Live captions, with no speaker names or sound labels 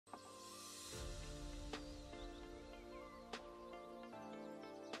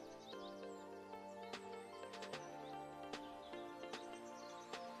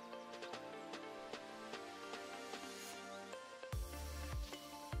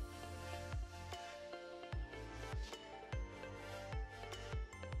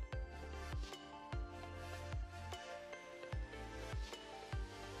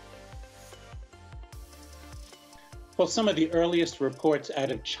Well, some of the earliest reports out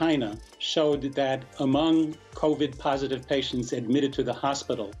of China showed that among COVID-positive patients admitted to the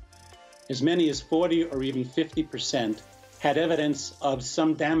hospital, as many as 40 or even 50% had evidence of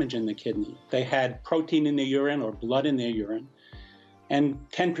some damage in the kidney. They had protein in their urine or blood in their urine, and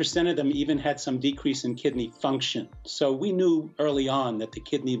 10% of them even had some decrease in kidney function. So we knew early on that the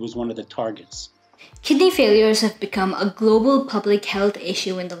kidney was one of the targets. Kidney failures have become a global public health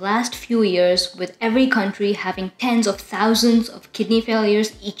issue in the last few years, with every country having tens of thousands of kidney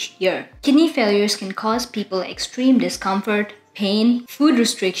failures each year. Kidney failures can cause people extreme discomfort, pain, food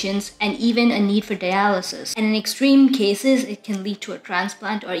restrictions, and even a need for dialysis. And in extreme cases, it can lead to a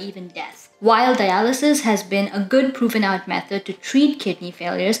transplant or even death. While dialysis has been a good proven out method to treat kidney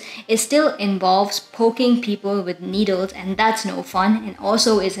failures, it still involves poking people with needles, and that's no fun, and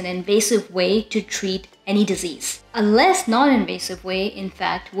also is an invasive way to treat any disease. A less non-invasive way, in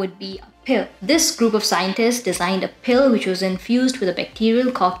fact, would be a pill. This group of scientists designed a pill which was infused with a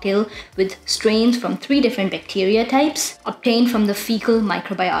bacterial cocktail with strains from 3 different bacteria types obtained from the fecal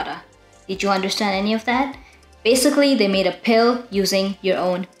microbiota. Did you understand any of that? Basically, they made a pill using your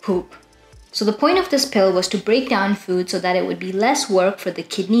own poop. So the point of this pill was to break down food so that it would be less work for the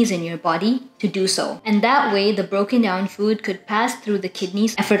kidneys in your body to do so. And that way, the broken down food could pass through the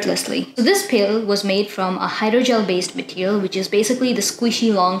kidneys effortlessly. So this pill was made from a hydrogel-based material, which is basically the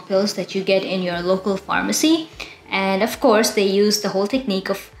squishy long pills that you get in your local pharmacy. And of course, they used the whole technique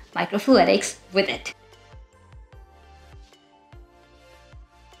of microfluidics with it.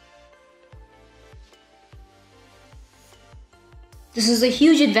 This is a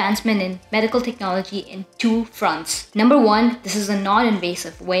huge advancement in medical technology in 2 fronts. Number 1, this is a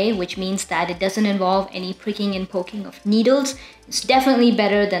non-invasive way, which means that it doesn't involve any pricking and poking of needles. It's definitely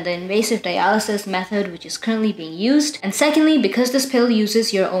better than the invasive dialysis method, which is currently being used. And secondly, because this pill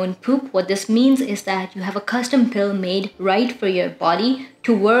uses your own poop, what this means is that you have a custom pill made right for your body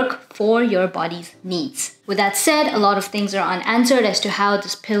to work for your body's needs. With that said, a lot of things are unanswered as to how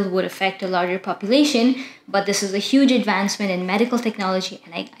this pill would affect a larger population, but this is a huge advancement in medical technology,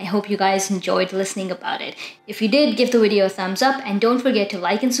 and I hope you guys enjoyed listening about it. If you did, give the video a thumbs up, and don't forget to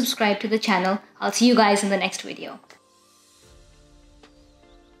like and subscribe to the channel. I'll see you guys in the next video.